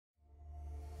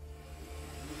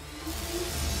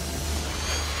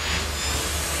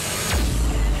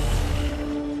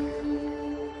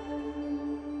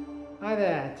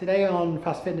there, today on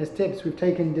Fast Fitness Tips we've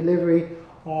taken delivery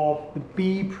of the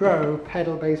BePro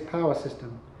pedal-based power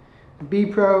system. The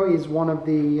BePro is one of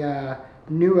the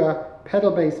newer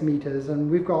pedal-based meters,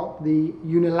 and we've got the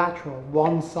unilateral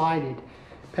one-sided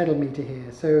pedal meter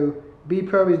here. So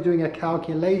BePro is doing a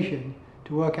calculation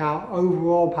to work out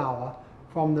overall power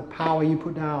from the power you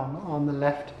put down on the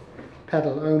left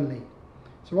pedal only.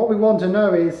 So what we want to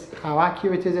know is how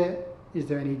accurate is it? Is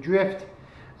there any drift?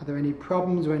 Are there any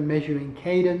problems when measuring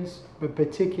cadence, but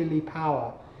particularly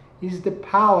power? Is the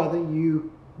power that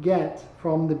you get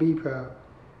from the BePro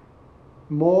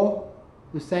more,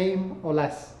 the same, or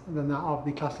less than that of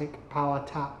the classic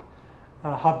Powertap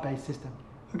hub-based system?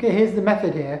 Okay, here's the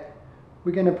method here.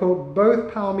 We're going to put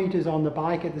both power meters on the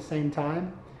bike at the same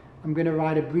time. I'm going to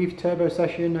ride a brief turbo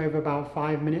session over about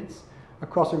 5 minutes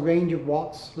across a range of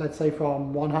watts, let's say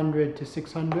from 100 to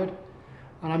 600.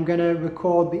 And I'm going to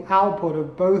record the output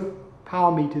of both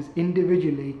power meters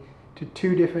individually to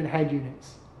 2 different head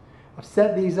units. I've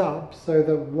set these up so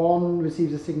that one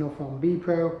receives a signal from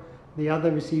BePro, the other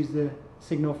receives the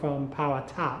signal from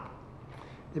Powertap.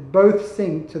 They both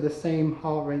sync to the same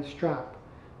heart rate strap,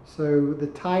 so the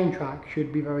time track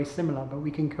should be very similar, but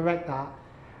we can correct that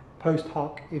post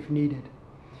hoc if needed.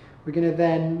 We're going to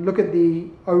then look at the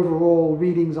overall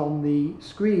readings on the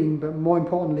screen, but more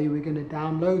importantly we're going to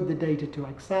download the data to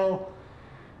Excel.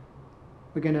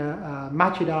 We're going to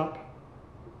match it up,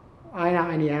 iron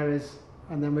out any errors,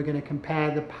 and then we're going to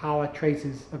compare the power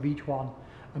traces of each one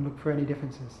and look for any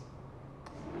differences.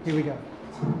 Here we go.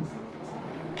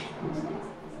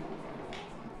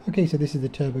 Okay, so this is the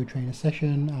Turbo Trainer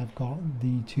session. I've got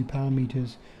the 2 power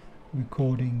meters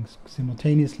recording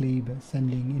simultaneously but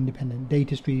sending independent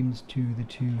data streams to the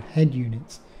 2 head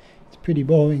units. It's pretty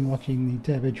boring watching the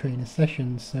Turbo Trainer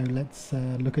sessions, so let's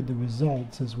look at the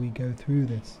results as we go through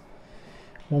this.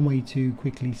 One way to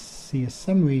quickly see a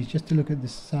summary is just to look at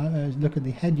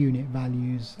the head unit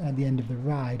values at the end of the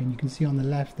ride, and you can see on the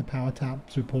left the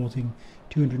Powertap's reporting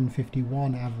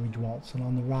 251 average watts, and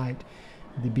on the right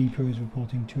the BePro is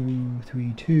reporting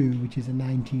 232, which is a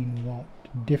 19 watt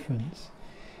difference.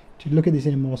 To look at this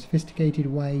in a more sophisticated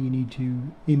way, you need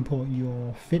to import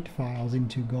your fit files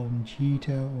into Golden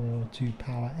Cheetah or to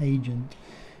Poweragent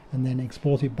and then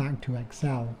export it back to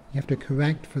Excel. You have to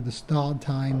correct for the start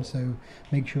time, so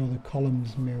make sure the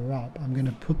columns mirror up. I'm going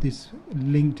to put this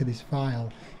link to this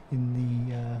file in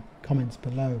the comments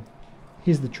below.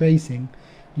 Here's the tracing.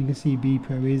 You can see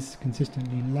BePro is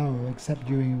consistently lower except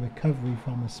during a recovery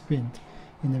from a sprint.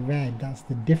 In the red, that's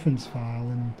the difference file,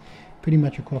 and pretty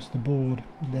much across the board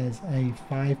there's a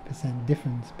 5%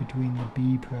 difference between the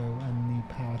BePro and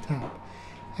the Powertap.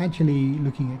 Actually,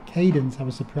 looking at cadence, I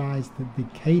was surprised that the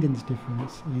cadence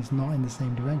difference is not in the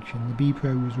same direction. The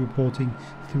BePro was reporting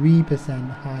 3%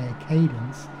 higher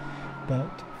cadence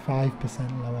but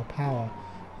 5% lower power.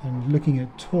 And looking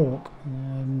at torque,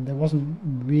 there wasn't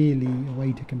really a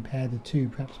way to compare the two,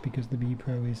 perhaps because the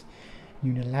BePro is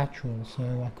unilateral, so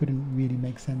I couldn't really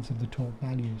make sense of the torque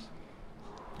values.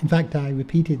 In fact, I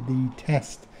repeated the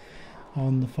test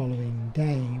on the following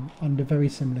day under very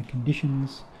similar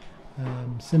conditions,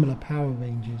 similar power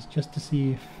ranges, just to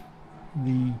see if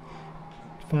the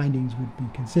findings would be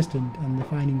consistent, and the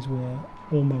findings were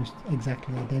almost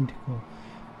exactly identical.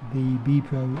 The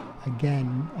BePro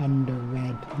again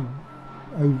under-read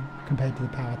compared to the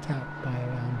Powertap by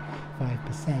around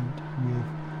 5%, with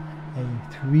a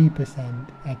 3%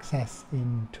 excess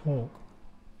in torque.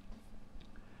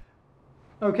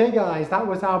 Okay guys, that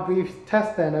was our brief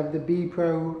test then of the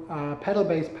BePro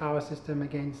pedal-based power system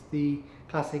against the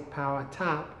classic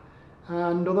Powertap.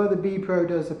 And although the BePro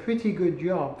does a pretty good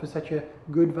job for such a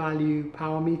good value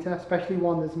power meter, especially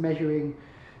one that's measuring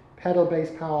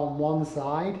pedal-based power on one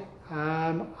side,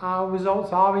 our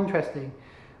results are interesting.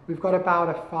 We've got about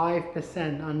a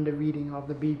 5% under reading of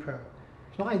the BePro.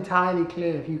 It's not entirely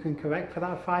clear if you can correct for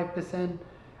that 5%,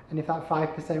 and if that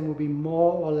 5% will be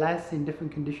more or less in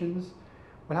different conditions.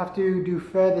 We'll have to do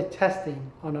further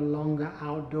testing on a longer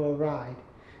outdoor ride,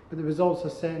 but the results are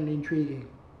certainly intriguing.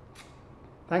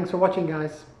 Thanks for watching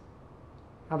guys.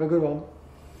 Have a good one.